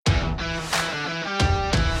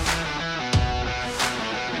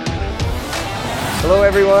Hello,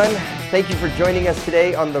 everyone. Thank you for joining us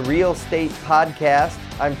today on the Real Estate Podcast.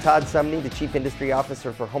 I'm Todd Sumney, the Chief Industry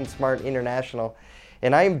Officer for HomeSmart International,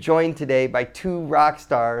 and I am joined today by two rock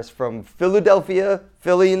stars from Philadelphia,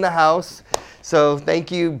 Philly in the house. So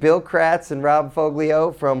thank you, Bill Kratz and Rob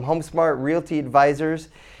Foglio from HomeSmart Realty Advisors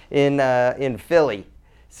in Philly.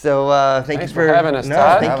 So thanks for having us,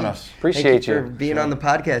 Todd. Appreciate you for being on the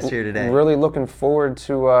podcast here today. Really looking forward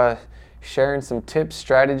to sharing some tips,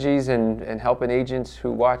 strategies, and helping agents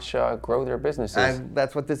who watch grow their businesses.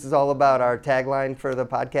 That's what this is all about. Our tagline for the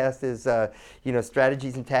podcast is,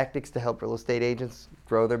 strategies and tactics to help real estate agents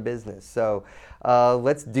grow their business. So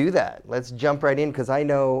let's do that. Let's jump right in, because I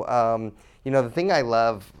know, the thing I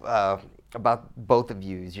love about both of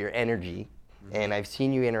you is your energy. And I've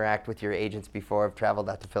seen you interact with your agents before. I've traveled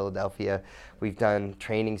out to Philadelphia. We've done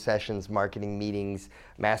training sessions, marketing meetings,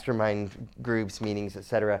 mastermind groups, meetings,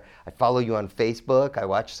 etc. I follow you on Facebook. I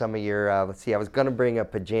watch some of your, I was going to bring a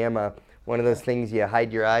pajama, one of those things you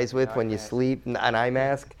hide your eyes with when you sleep, an eye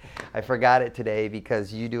mask. I forgot it today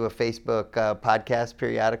because you do a Facebook podcast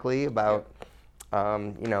periodically about,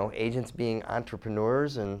 agents being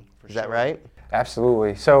entrepreneurs. And is that right?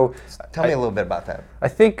 Absolutely. So tell me a little bit about that. I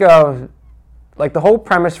think the whole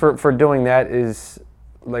premise for doing that is,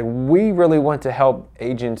 we really want to help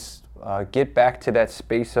agents get back to that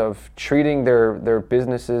space of treating their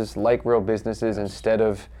businesses like real businesses instead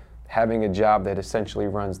of having a job that essentially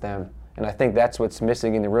runs them. And I think that's what's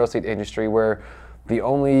missing in the real estate industry, where the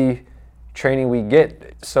only training we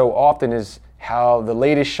get so often is how the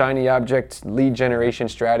latest shiny object lead generation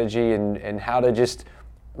strategy and how to just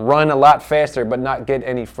run a lot faster but not get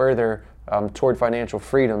any further toward financial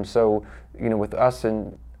freedom. So, with us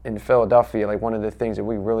in Philadelphia, one of the things that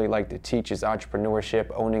we really like to teach is entrepreneurship,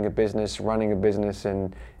 owning a business, running a business,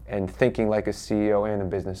 and thinking like a CEO and a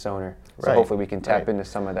business owner. So right. Hopefully we can tap into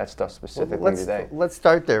some of that stuff specifically today. Let's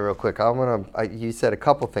start there real quick. You said a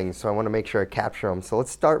couple things, so I want to make sure I capture them. So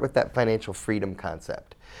let's start with that financial freedom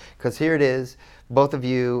concept, because here it is, both of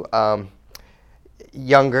you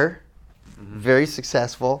younger, very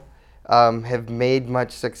successful, have made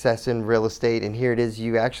much success in real estate, and here it is,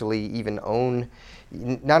 you actually even own,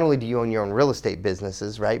 not only do you own your own real estate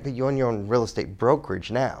businesses, right, but you own your own real estate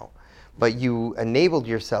brokerage now. But you enabled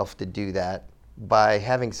yourself to do that by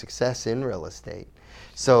having success in real estate.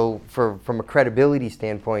 So from a credibility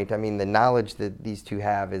standpoint, the knowledge that these two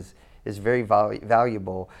have is very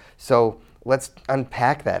valuable. So let's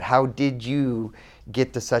unpack that. How did you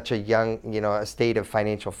get to such a young, a state of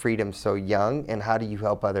financial freedom so young, and how do you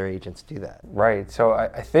help other agents do that? Right. So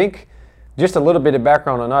I think just a little bit of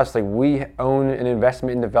background on us. We own an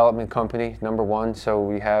investment and development company, number one. So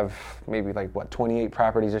we have maybe 28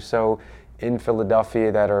 properties or so in Philadelphia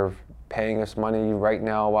that are paying us money right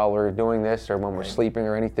now while we're doing this, or when we're sleeping,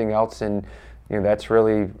 or anything else. And that's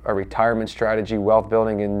really a retirement strategy, wealth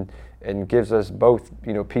building, and gives us both,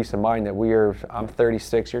 peace of mind that I'm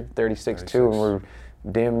 36, you're 36 too, and we're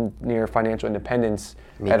damn near financial independence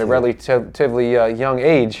at a relatively young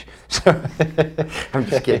age. I'm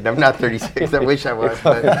just kidding. I'm not 36. I wish I was,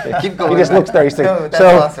 but keep going. He just looks 36. No, that's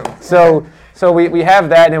awesome. So we have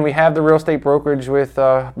that, and we have the real estate brokerage with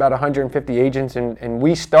about 150 agents, and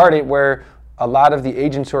we started where a lot of the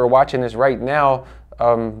agents who are watching this right now,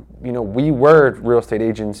 we were real estate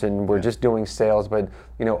agents and we're just doing sales, but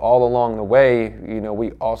all along the way,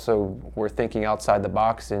 we also were thinking outside the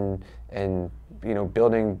box and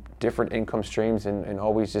building different income streams, and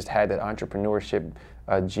always just had that entrepreneurship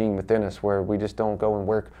gene within us, where we just don't go and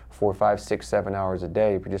work 4, 5, 6, 7 hours a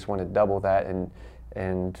day. We just want to double that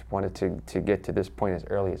and wanted to get to this point as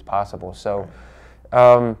early as possible. So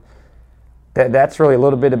that's really a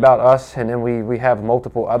little bit about us, and then we have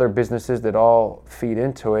multiple other businesses that all feed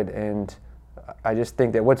into it. And I just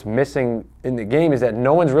think that what's missing in the game is that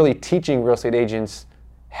no one's really teaching real estate agents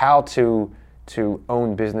how to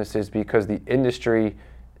own businesses, because the industry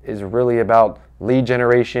is really about lead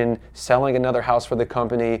generation, selling another house for the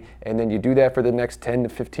company, and then you do that for the next 10 to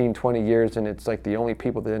 15, 20 years, and it's the only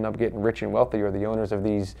people that end up getting rich and wealthy are the owners of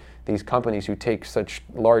these companies who take such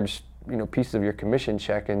large pieces of your commission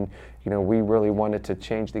check. And we really wanted to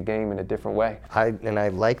change the game in a different way. I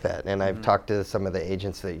like that, and I've talked to some of the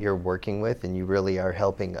agents that you're working with, and you really are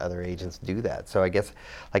helping other agents do that. So I guess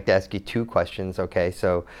I'd like to ask you two questions. Okay,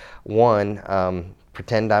 so one,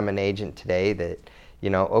 pretend I'm an agent today that,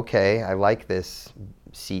 I like this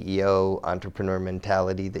CEO entrepreneur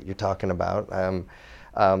mentality that you're talking about,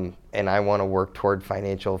 and I want to work toward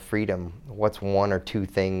financial freedom. What's one or two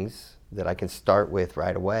things that I can start with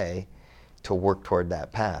right away to work toward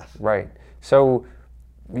that path? Right. So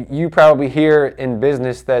you probably hear in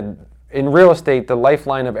business that in real estate, the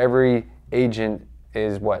lifeline of every agent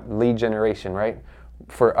is what? Lead generation, right?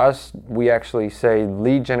 For us, we actually say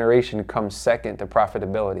lead generation comes second to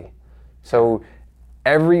profitability. So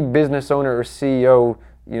every business owner or CEO,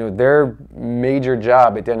 their major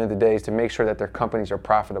job at the end of the day is to make sure that their companies are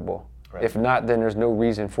profitable. Right. If not, then there's no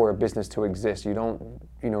reason for a business to exist. You don't,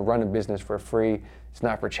 run a business for free. It's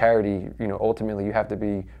not for charity. Ultimately, you have to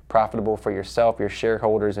be profitable for yourself, your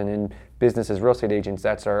shareholders, and in business as real estate agents,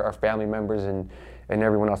 that's our family members and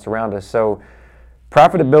everyone else around us. So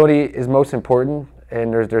profitability is most important,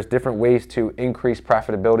 and there's different ways to increase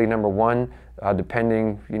profitability. Number one,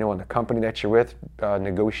 depending on the company that you're with,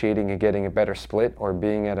 negotiating and getting a better split, or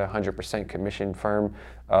being at a 100% commission firm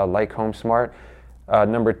like HomeSmart.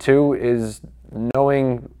 Number two is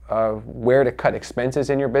knowing where to cut expenses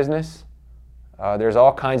in your business. There's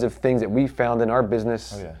all kinds of things that we found in our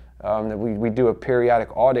business. That we do a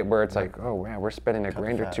periodic audit where it's like, oh man, we're spending a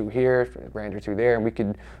grand or two here, a grand or two there, and we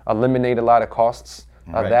could eliminate a lot of costs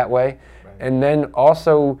that way. Right. And then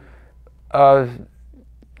also,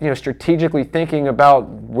 strategically thinking about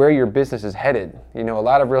where your business is headed. A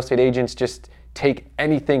lot of real estate agents just take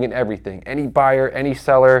anything and everything, any buyer, any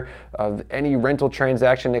seller, any rental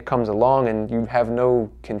transaction that comes along, and you have no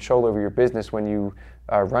control over your business when you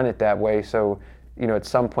run it that way. So, at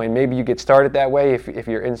some point, maybe you get started that way if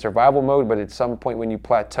you're in survival mode, but at some point when you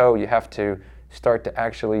plateau, you have to start to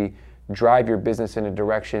actually drive your business in a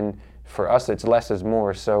direction. For us, it's less is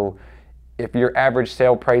more. So if your average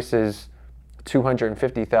sale price is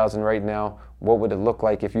 $250,000 right now, what would it look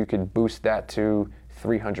like if you could boost that to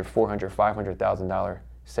 $300,000, $400,000, $500,000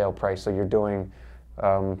 sale price? So you're doing,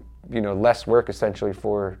 less work essentially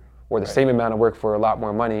or the same amount of work for a lot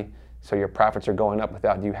more money. So your profits are going up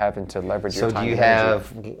without you having to leverage your time. So do you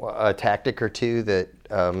have a tactic or two that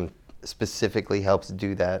specifically helps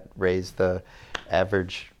do that, raise the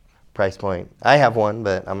average price point? I have one,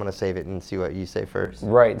 but I'm going to save it and see what you say first.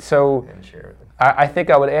 Right. So I think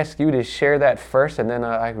I would ask you to share that first, and then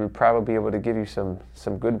I would probably be able to give you some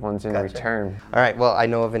good ones in return. All right. Well, I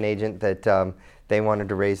know of an agent that they wanted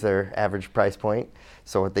to raise their average price point.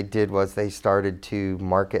 So what they did was they started to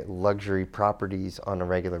market luxury properties on a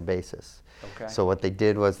regular basis. Okay. So what they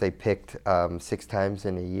did was they picked 6 times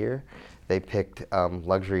in a year. They picked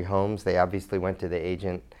luxury homes. They obviously went to the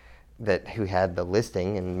agent who had the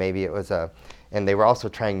listing, and maybe it was and they were also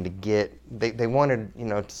trying to get, they wanted,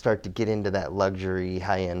 to start to get into that luxury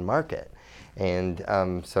high-end market. And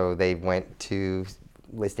so they went to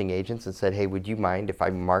listing agents and said, hey, would you mind if I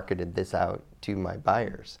marketed this out to my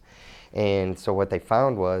buyers? And so what they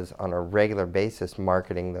found was, on a regular basis,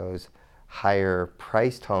 marketing those higher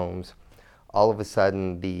priced homes, all of a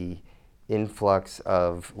sudden the influx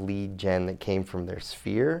of lead gen that came from their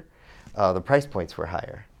sphere, the price points were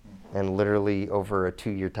higher. And literally over a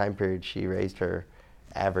 2-year time period, she raised her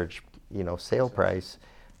average, sale price,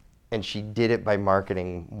 and she did it by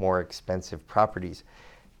marketing more expensive properties.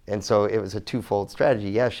 And so it was a twofold strategy.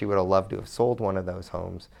 Yeah, she would have loved to have sold one of those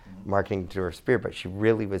homes, marketing to her sphere, but she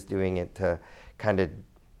really was doing it to kind of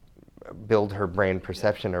build her brand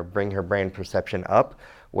perception, or bring her brand perception up,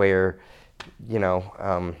 where,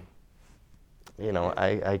 I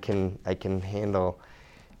can handle,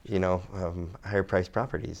 higher priced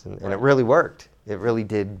properties, and it really worked. It really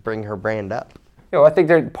did bring her brand up. I think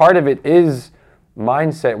that part of it is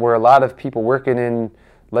mindset, where a lot of people working in,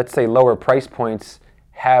 let's say, lower price points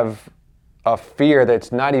have a fear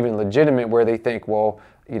that's not even legitimate, where they think, well,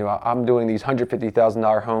 I'm doing these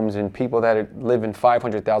 $150,000 homes, and people that live in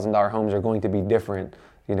 $500,000 homes are going to be different,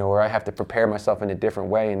 or I have to prepare myself in a different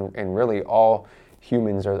way, and really all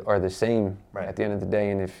humans are the same at the end of the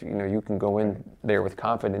day. And if you can go in there with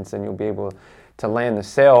confidence, then you'll be able to land the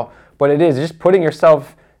sale. But it is just putting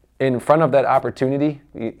yourself in front of that opportunity,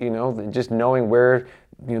 just knowing where,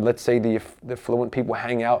 let's say the affluent people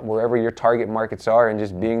hang out, wherever your target markets are, and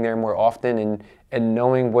just being there more often, and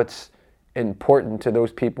knowing what's important to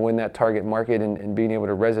those people in that target market, and being able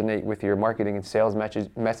to resonate with your marketing and sales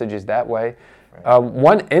messages that way. Right.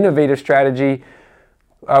 One innovative strategy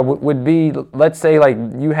would be, let's say, like,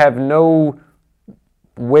 you have no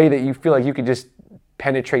way that you feel like you could just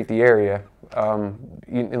penetrate the area.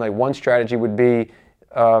 Like, one strategy would be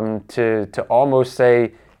to almost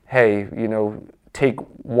say, hey, take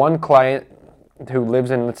one client who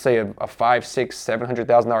lives in, let's say, a $500,000, $600,000,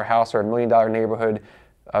 $700,000 house, or $1 million neighborhood,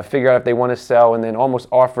 figure out if they want to sell, and then almost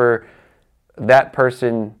offer that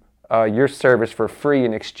person your service for free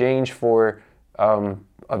in exchange for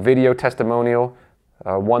a video testimonial,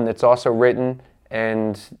 one that's also written,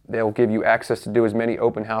 and they'll give you access to do as many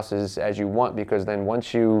open houses as you want, because then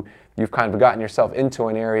once you've kind of gotten yourself into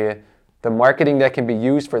an area, the marketing that can be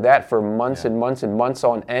used for that for months and months and months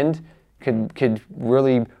on end could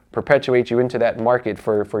really perpetuate you into that market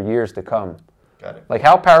for years to come. Got it. Like,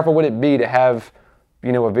 how powerful would it be to have,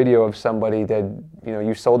 a video of somebody that,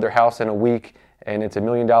 you sold their house in a week and it's $1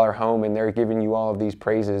 million home and they're giving you all of these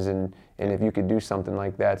praises, and if you could do something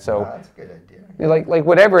like that. So that's a good idea. Like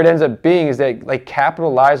whatever it ends up being is that, like,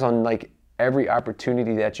 capitalize on like every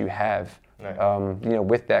opportunity that you have, right.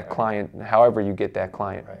 With that client, however you get that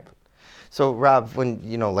client. Right. So Rob, when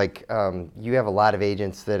you have a lot of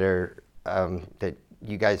agents that are that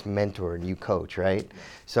you guys mentor and you coach, right?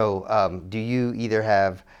 So do you either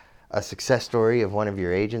have a success story of one of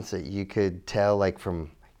your agents that you could tell, like from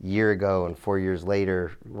a year ago and 4 years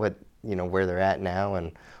later, what where they're at now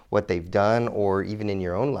and what they've done, or even in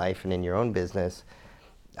your own life and in your own business,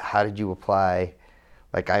 how did you apply?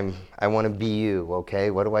 Like, I want to be you, okay?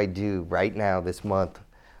 What do I do right now this month?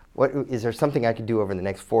 What is there something I could do over the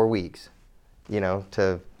next 4 weeks,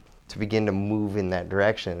 to begin to move in that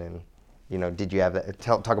direction? And did you have that?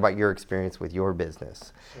 Talk about your experience with your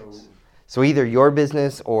business. So either your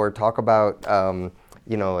business or talk about one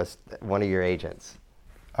of your agents.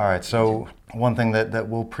 All right. So one thing that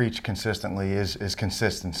we'll preach consistently is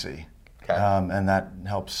consistency, okay. And that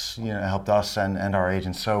helps helped us and our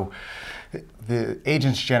agents. So the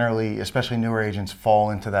agents generally, especially newer agents,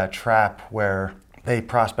 fall into that trap where they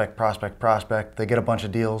prospect, they get a bunch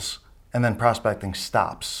of deals, and then prospecting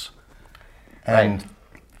stops. And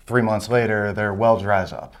 3 months later, their well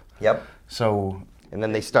dries up. Yep. So. And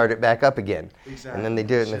then they start it back up again. Exactly. And then they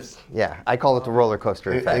do it. I call it the roller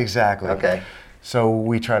coaster effect. Exactly. Okay. So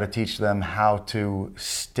we try to teach them how to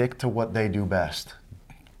stick to what they do best.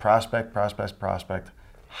 Prospect.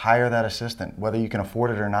 Hire that assistant. Whether you can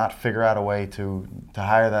afford it or not, figure out a way to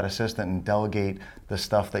hire that assistant and delegate the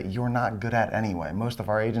stuff that you're not good at anyway. Most of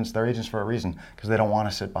our agents, they're agents for a reason, because they don't want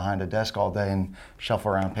to sit behind a desk all day and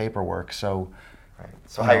shuffle around paperwork. So,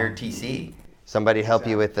 hire a TC. Somebody to help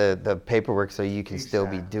you with the paperwork so you can still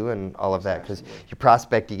be doing all of that. Because you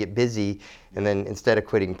prospect, you get busy, and then instead of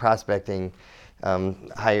quitting prospecting,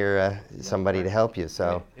 hire somebody to help you.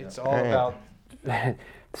 So it's all about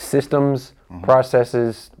systems,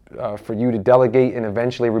 processes for you to delegate and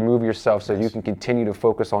eventually remove yourself so you can continue to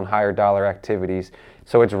focus on higher dollar activities.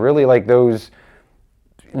 So it's really like those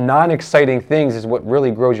non-exciting things is what really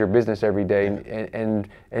grows your business every day,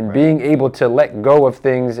 and being able to let go of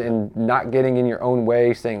things and not getting in your own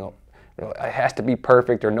way, saying, oh, it has to be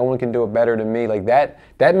perfect or no one can do it better than me. Like that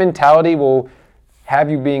mentality will have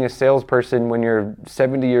you being a salesperson when you're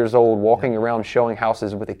 70 years old walking around showing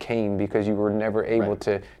houses with a cane because you were never able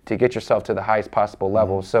to get yourself to the highest possible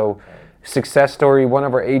level. So success story, one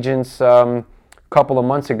of our agents a couple of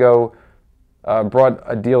months ago brought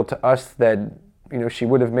a deal to us that she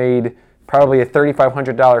would have made probably a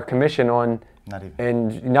 $3,500 commission on, not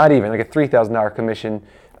even like a $3,000 commission.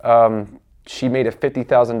 She made a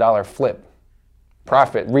 $50,000 flip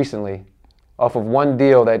profit recently off of one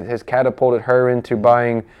deal that has catapulted her into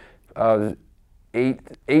buying 8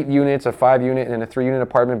 units, a 5-unit, and a 3-unit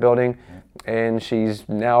apartment building. And she's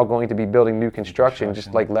now going to be building new construction,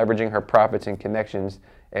 just like leveraging her profits and connections.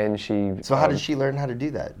 And she. So how did she learn how to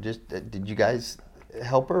do that? Just did you guys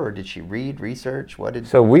help her, or did she research?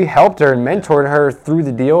 So we helped her and mentored her through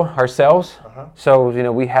the deal ourselves. So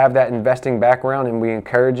we have that investing background and we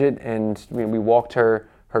encourage it, and we walked her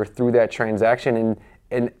through that transaction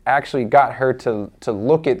and actually got her to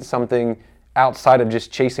look at something outside of just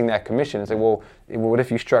chasing that commission and say, well, what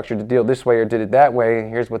if you structured the deal this way or did it that way?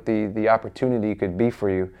 Here's what the opportunity could be for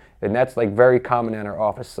you. And that's like very common in our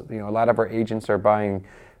office. A lot of our agents are buying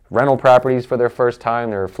rental properties for their first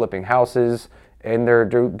time. They're flipping houses. And they're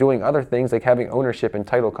doing other things like having ownership in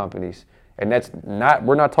title companies. And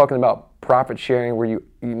we're not talking about profit sharing where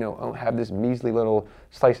you have this measly little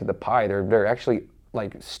slice of the pie. They're actually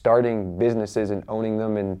like starting businesses and owning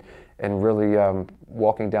them and really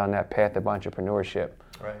walking down that path of entrepreneurship.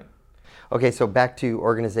 Right. Okay, so back to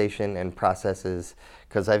organization and processes,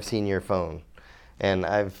 because I've seen your phone. And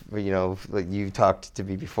you talked to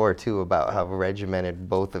me before too about how regimented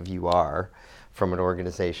both of you are from an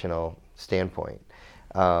organizational standpoint.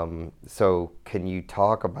 So can you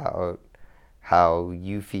talk about how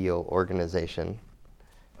you feel organization,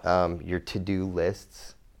 your to-do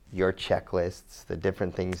lists, your checklists, the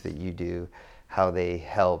different things that you do, how they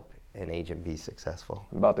help an agent be successful?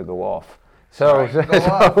 I'm about to go off. So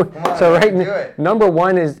number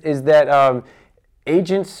one is that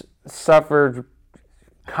agents suffered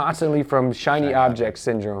constantly from shiny object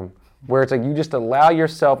syndrome, where it's like you just allow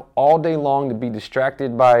yourself all day long to be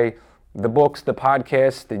distracted by the books, the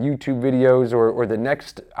podcasts, the YouTube videos, or the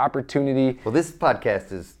next opportunity. Well, this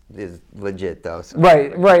podcast is legit though. So.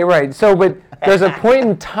 Right. So, but there's a point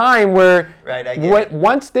in time where Right, I get it.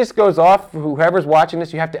 once this goes off, whoever's watching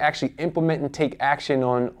this, you have to actually implement and take action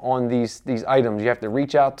on these items. You have to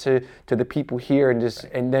reach out to the people here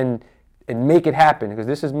and make it happen, because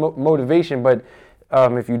this is motivation. But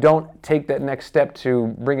if you don't take that next step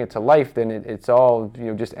to bring it to life, then it's all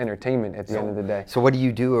just entertainment at the end of the day. So what do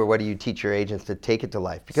you do, or what do you teach your agents to take it to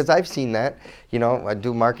life? Because I've seen that, I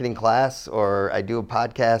do a marketing class or I do a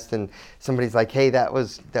podcast and somebody's like, hey, that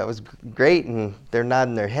was great, and they're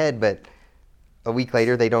nodding their head, but a week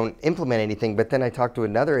later they don't implement anything. But then I talked to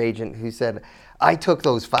another agent who said, I took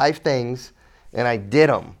those 5 things and I did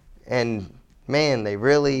them, and man, they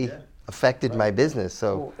really affected my business.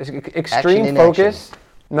 So extreme focus.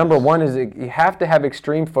 Number one is you have to have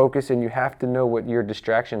extreme focus, and you have to know what your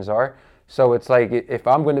distractions are. So it's like, if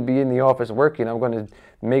I'm going to be in the office working, I'm going to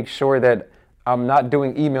make sure that I'm not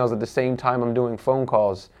doing emails at the same time I'm doing phone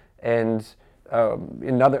calls. And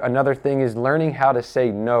another thing is learning how to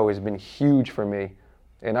say no has been huge for me.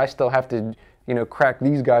 And I still have to crack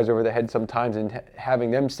these guys over the head sometimes, and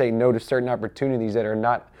having them say no to certain opportunities that are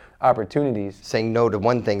not opportunities. Saying no to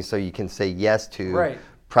one thing so you can say yes to Right.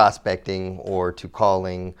 prospecting, or to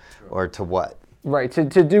calling, or to what? Right,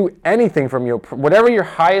 to do anything from whatever your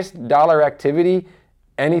highest dollar activity,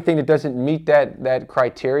 anything that doesn't meet that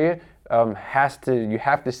criteria, you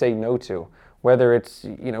have to say no to. Whether it's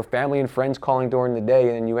family and friends calling during the day,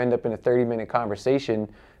 and then you end up in a 30-minute conversation,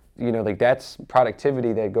 that's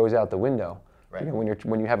productivity that goes out the window. Right.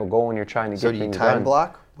 When you have a goal and you're trying to get So do you things time done.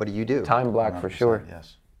 block? What do you do? Time block for sure.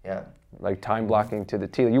 Yes. Yeah. Like time blocking to the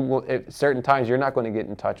T. You will at certain times you're not going to get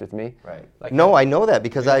in touch with me. Right. No, I know that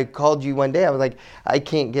because I called you one day. I was like, I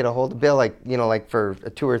can't get a hold of Bill, like for a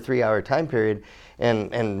 2 or 3 hour time period,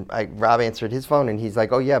 and Rob answered his phone, and he's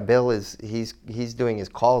like, oh yeah, Bill he's doing his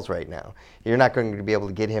calls right now. You're not going to be able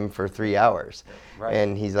to get him for 3 hours. Right.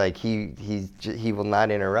 And he's like, he will not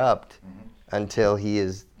interrupt until he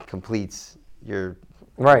completes your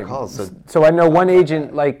calls. So I know one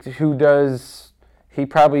agent who does. He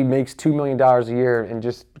probably makes $2 million a year in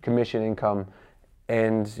just commission income.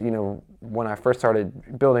 And, when I first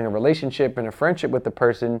started building a relationship and a friendship with the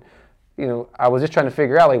person, I was just trying to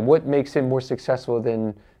figure out what makes him more successful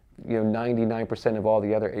than, 99% of all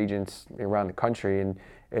the other agents around the country. And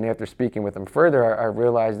after speaking with him further, I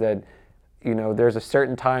realized that, there's a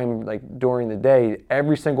certain time during the day,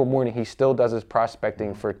 every single morning he still does his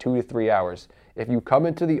prospecting for 2 to 3 hours. If you come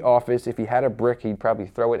into the office, if he had a brick, he'd probably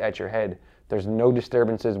throw it at your head. There's no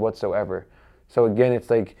disturbances whatsoever. So again, it's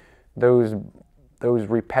like those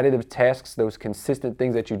repetitive tasks, those consistent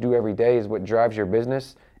things that you do every day is what drives your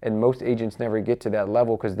business. And most agents never get to that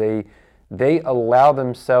level because they allow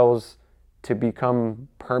themselves to become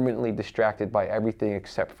permanently distracted by everything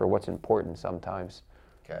except for what's important sometimes.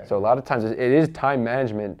 Okay. So a lot of times it is time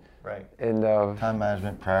management. Right. And time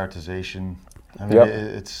management, prioritization. I mean,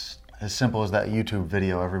 it's as simple as that YouTube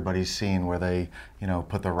video everybody's seen where they,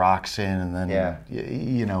 put the rocks in and then,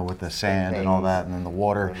 with the sand and all that, and then the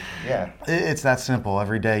water. Yeah. It's that simple.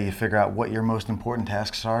 Every day you figure out what your most important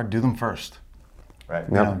tasks are, do them first.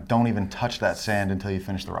 Right. Don't even touch that sand until you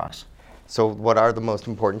finish the rocks. So what are the most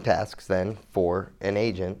important tasks then for an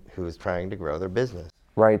agent who is trying to grow their business?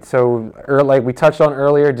 Right. So like we touched on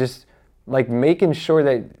earlier, just making sure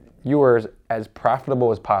that you are as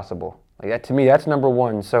profitable as possible. That, to me, that's number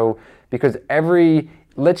one. So because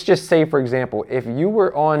let's just say, for example, if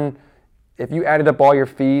you added up all your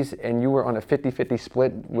fees and you were on a 50-50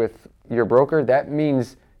 split with your broker, that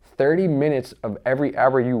means 30 minutes of every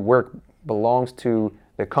hour you work belongs to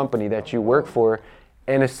the company that you work for.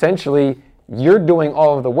 And essentially, you're doing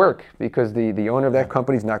all of the work because the owner of that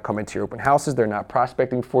company is not coming to your open houses. They're not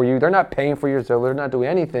prospecting for you. They're not paying for your Zillow. They're not doing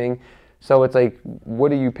anything. So it's like,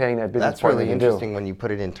 what are you paying that business That's partner really to do? interesting when you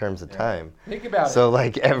put it in terms of time. Think about it. So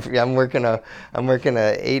I'm working a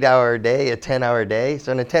 8-hour day, a 10-hour day.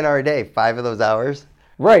 So in a 10-hour day, 5 of those hours.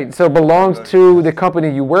 Right. So it belongs to the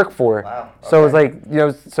company you work for. Wow. So it's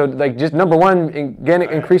like, just number one, again,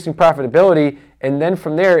 increasing profitability, and then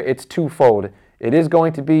from there it's twofold. It is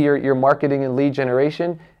going to be your marketing and lead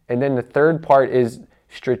generation, and then the third part is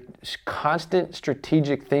constant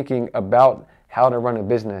strategic thinking about how to run a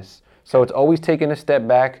business. So it's always taking a step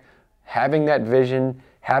back, having that vision,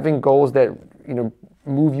 having goals that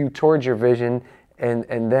move you towards your vision,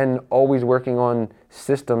 and then always working on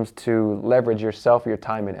systems to leverage yourself, your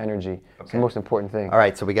time, and energy. Okay. It's the most important thing. All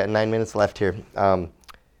right, so we got 9 minutes left here.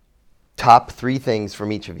 Top 3 things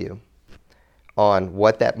from each of you on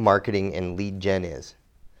what that marketing and lead gen is.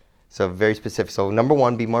 So very specific. So number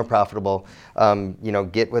one, be more profitable.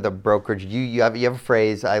 Get with a brokerage. You have a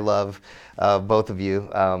phrase I love, both of you.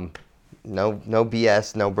 No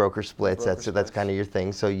BS, no broker splits. That's kind of your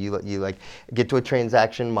thing. So you like get to a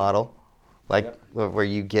transaction model, where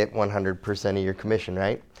you get 100% of your commission,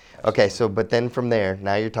 right? Absolutely. Okay. So but then from there,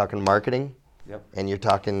 now you're talking marketing, and you're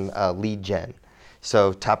talking lead gen.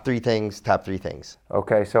 So top three things.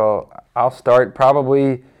 Okay. So I'll start.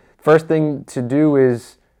 Probably first thing to do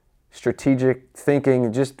is strategic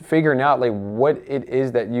thinking, just figuring out like what it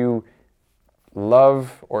is that you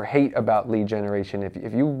love or hate about lead generation.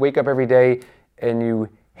 If you wake up every day and you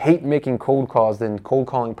hate making cold calls, then cold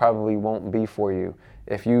calling probably won't be for you.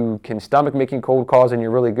 If you can stomach making cold calls and you're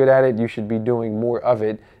really good at it, you should be doing more of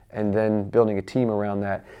it and then building a team around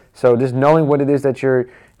that. So just knowing what it is that you're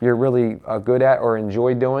really good at or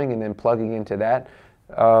enjoy doing and then plugging into that.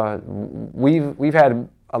 We've had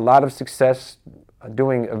a lot of success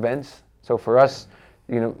doing events. So for us,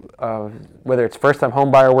 whether it's first-time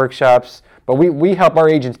home buyer workshops, but we help our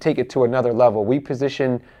agents take it to another level. We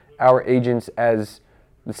position our agents as,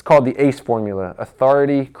 it's called the ACE formula: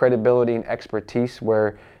 authority, credibility, and expertise,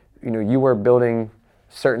 where you are building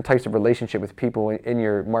certain types of relationship with people in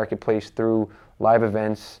your marketplace through live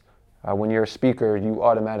events. When you're a speaker, you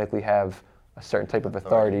automatically have a certain type of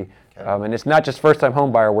authority. Okay. And it's not just first-time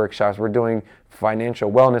home buyer workshops. We're doing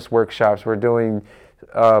financial wellness workshops. We're doing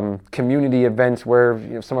community events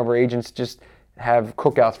where some of our agents just have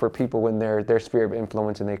cookouts for people in their sphere of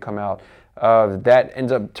influence and they come out. That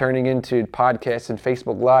ends up turning into podcasts and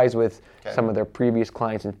Facebook Lives with some of their previous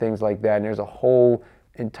clients and things like that. And there's a whole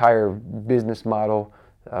entire business model.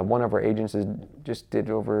 One of our agents just did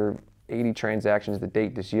over 80 transactions to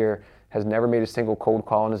date this year, has never made a single cold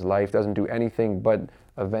call in his life, doesn't do anything but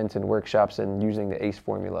events and workshops and using the ACE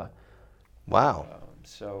formula. Wow.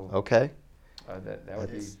 Okay. That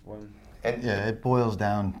would be one. And it boils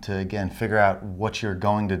down to, again, figure out what you're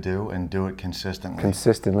going to do and do it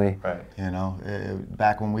consistently. Right.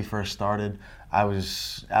 Back when we first started, I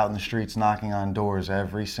was out in the streets knocking on doors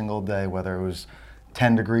every single day, whether it was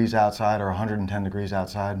 10 degrees outside or 110 degrees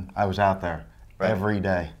outside. I was out there every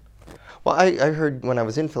day. Well, I heard when I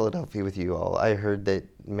was in Philadelphia with you all, I heard that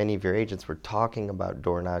many of your agents were talking about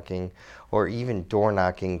door knocking or even door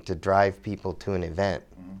knocking to drive people to an event.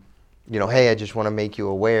 Mm-hmm. Hey, I just want to make you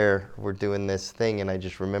aware we're doing this thing. And I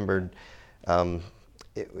just remembered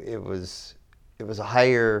it was a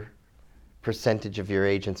higher percentage of your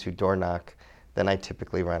agents who door knock than I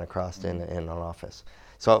typically run across in an office.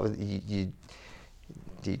 So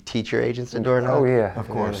do you teach your agents to door knock? Oh yeah, of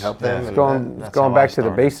course. Help them. It's going back to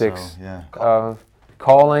the basics. So,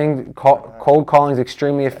 cold calling is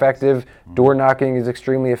extremely effective. Door knocking is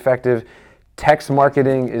extremely effective. Text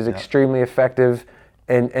marketing is extremely effective,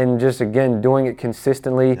 and just again doing it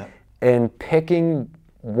consistently and picking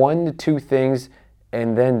 1 to 2 things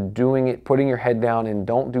and then doing it, putting your head down and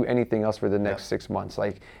don't do anything else for the next 6 months.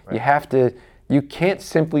 You can't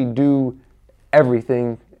simply do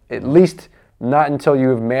everything, at least not until you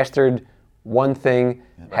have mastered one thing,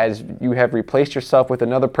 you have replaced yourself with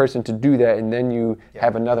another person to do that, and then you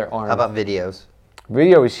have another arm. How about videos?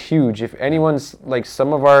 Video is huge. If anyone's like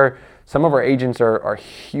some of our agents are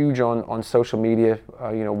huge on social media.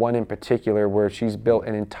 One in particular where she's built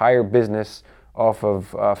an entire business off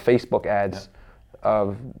of Facebook ads,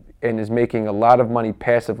 and is making a lot of money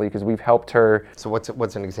passively because we've helped her. So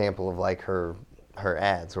what's an example of like her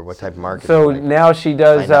ads, or what type of marketing? So now she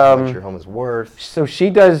does how much your home is worth. So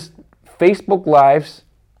she does Facebook Lives,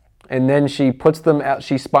 and then she puts them out.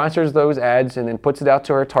 She sponsors those ads and then puts it out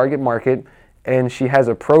to her target market. And she has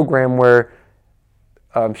a program where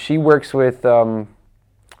she works with the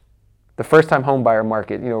first-time home buyer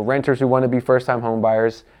market. Renters who want to be first-time home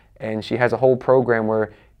buyers, and she has a whole program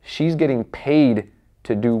where she's getting paid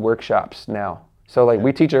to do workshops now. So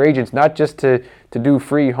we teach our agents not just to do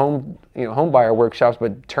free home buyer workshops,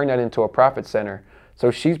 but turn that into a profit center.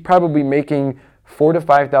 So she's probably making $4,000 to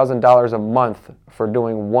 $5,000 a month for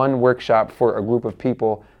doing one workshop for a group of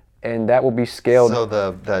people, and that will be scaled. So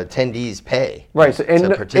the attendees pay. Right. So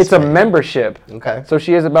it's a membership. Okay. So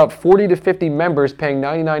she has about 40 to 50 members paying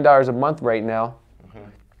 $99 a month right now.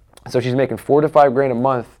 Mm-hmm. So she's making $4,000 to $5,000 a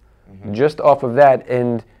month just off of that,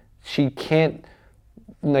 and she can't.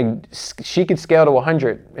 She could scale to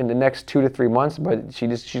 100 in the next 2 to 3 months, but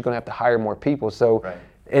she's going to have to hire more people. So,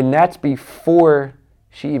 and that's before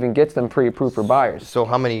she even gets them pre-approved for buyers. So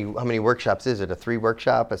how many workshops is it? A 3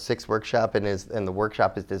 workshop, a 6 workshop, and the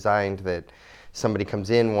workshop is designed that somebody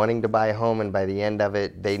comes in wanting to buy a home, and by the end of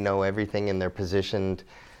it, they know everything and they're positioned,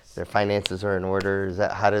 their finances are in order. Is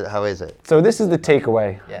that how is it? So this is the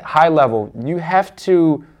takeaway. High level, you have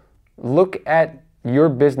to look at your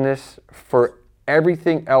business for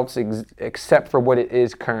everything else except for what it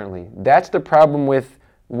is currently. That's the problem with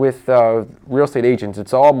real estate agents.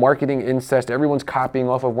 It's all marketing incest. Everyone's copying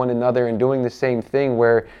off of one another and doing the same thing,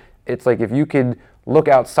 where it's like if you could look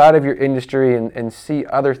outside of your industry and see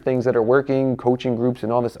other things that are working, coaching groups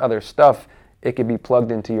and all this other stuff, it could be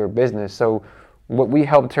plugged into your business. So what we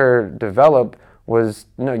helped her develop was,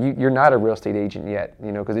 no, you're not a real estate agent yet,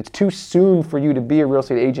 because it's too soon for you to be a real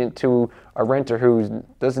estate agent to a renter who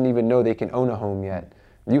doesn't even know they can own a home yet.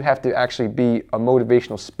 You have to actually be a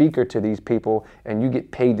motivational speaker to these people, and you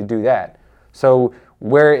get paid to do that. So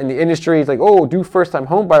where in the industry it's like, oh, do first-time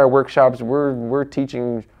home buyer workshops, we're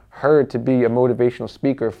teaching her to be a motivational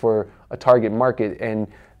speaker for a target market, and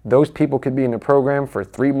those people could be in the program for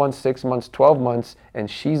 3 months, 6 months, 12 months, and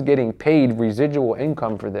she's getting paid residual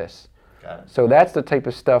income for this. Got it. So that's the type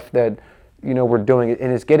of stuff that we're doing,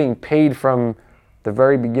 and it's getting paid from the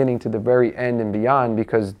very beginning to the very end and beyond,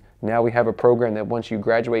 because now we have a program that once you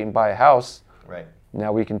graduate and buy a house, Right.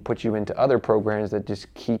 now we can put you into other programs that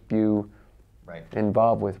just keep you Right.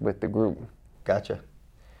 involved with the group. Gotcha.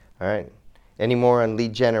 All right. Any more on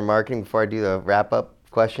lead gen or marketing before I do the wrap-up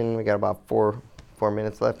question? We got about four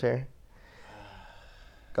minutes left here.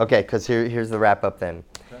 Okay, because here's the wrap-up then.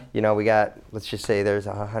 Okay. We got, let's just say there's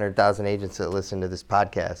 100,000 agents that listen to this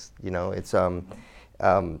podcast. It's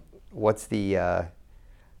what's the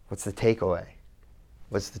takeaway?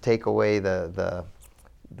 What's the takeaway? The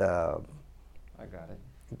I got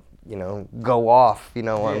it. Go off.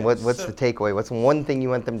 On what's the takeaway? What's one thing you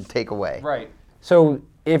want them to take away? Right. So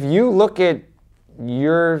if you look at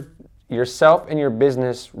yourself and your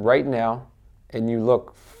business right now, and you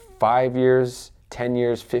look 5 years, 10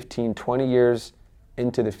 years, 15, 20 years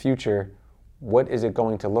into the future, what is it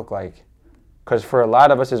going to look like? Because for a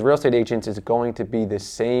lot of us as real estate agents, it's going to be the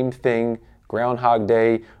same thing, Groundhog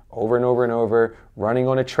Day, over and over and over, running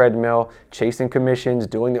on a treadmill, chasing commissions,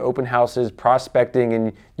 doing the open houses, prospecting,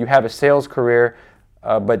 and you have a sales career,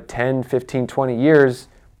 but 10, 15, 20 years,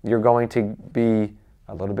 you're going to be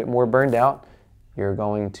a little bit more burned out. You're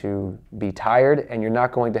going to be tired, and you're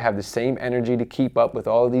not going to have the same energy to keep up with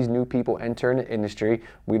all of these new people entering the industry.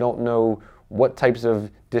 We don't know what types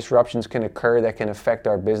of disruptions can occur that can affect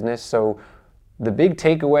our business. So the big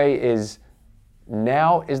takeaway is,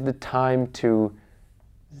 now is the time to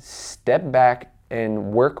step back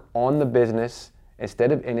and work on the business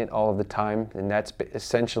instead of in it all of the time. And that's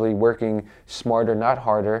essentially working smarter, not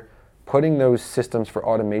harder, putting those systems for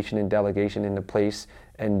automation and delegation into place.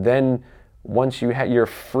 And then once you're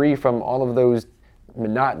free from all of those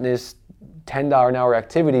monotonous $10 an hour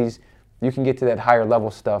activities, you can get to that higher level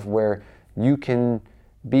stuff where you can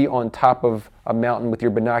be on top of a mountain with your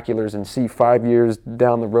binoculars and see 5 years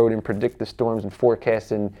down the road and predict the storms and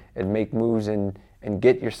forecast and make moves and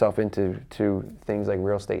get yourself into things like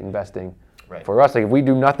real estate investing. Right. For us, like if we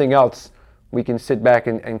do nothing else, we can sit back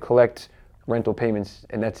and collect rental payments,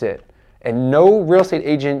 and that's it. And no real estate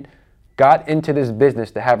agent got into this business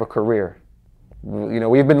to have a career.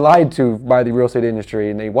 We've been lied to by the real estate industry,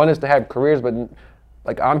 and they want us to have careers, but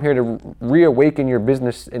like I'm here to reawaken your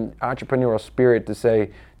business and entrepreneurial spirit to say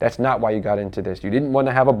that's not why you got into this. You didn't want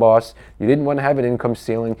to have a boss. You didn't want to have an income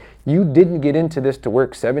ceiling. You didn't get into this to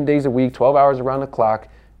work 7 days a week, 12 hours around the clock.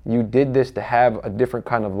 You did this to have a different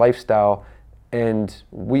kind of lifestyle, and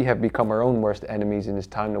we have become our own worst enemies, and it's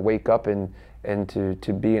time to wake up and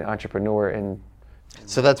to be an entrepreneur. And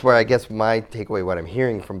so that's where I guess my takeaway, what I'm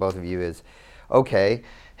hearing from both of you is, okay,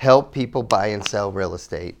 help people buy and sell real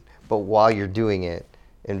estate, but while you're doing it,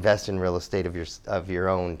 invest in real estate of your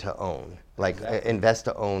own to own. Like exactly. Invest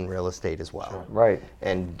to own real estate as well. Sure. Right.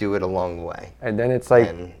 And do it along the way. And then it's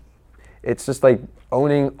like, it's just like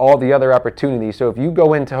owning all the other opportunities. So if you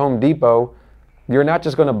go into Home Depot, you're not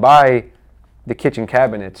just going to buy the kitchen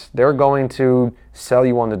cabinets. They're going to sell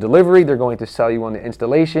you on the delivery, they're going to sell you on the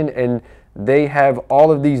installation, and they have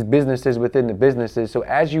all of these businesses within the businesses. So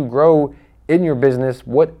as you grow in your business,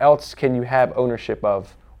 what else can you have ownership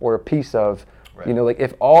of or a piece of? Right. Like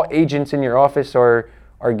if all agents in your office are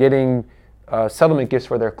getting settlement gifts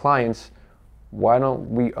for their clients, why don't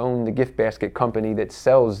we own the gift basket company that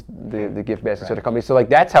sells the gift baskets to the company? So like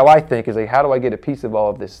that's how I think, is like, how do I get a piece of all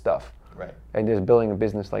of this stuff? Right. And just building a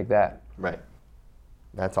business like that. Right.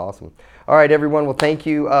 That's awesome. All right, everyone. Well, thank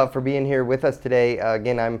you for being here with us today.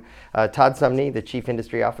 Again, I'm Todd Sumney, the Chief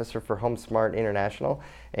Industry Officer for HomeSmart International.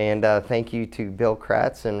 And thank you to Bill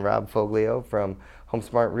Kratz and Rob Foglio from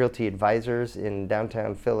HomeSmart Realty Advisors in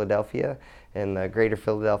downtown Philadelphia and the greater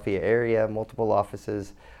Philadelphia area, multiple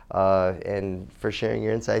offices, and for sharing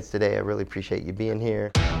your insights today. I really appreciate you being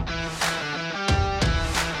here.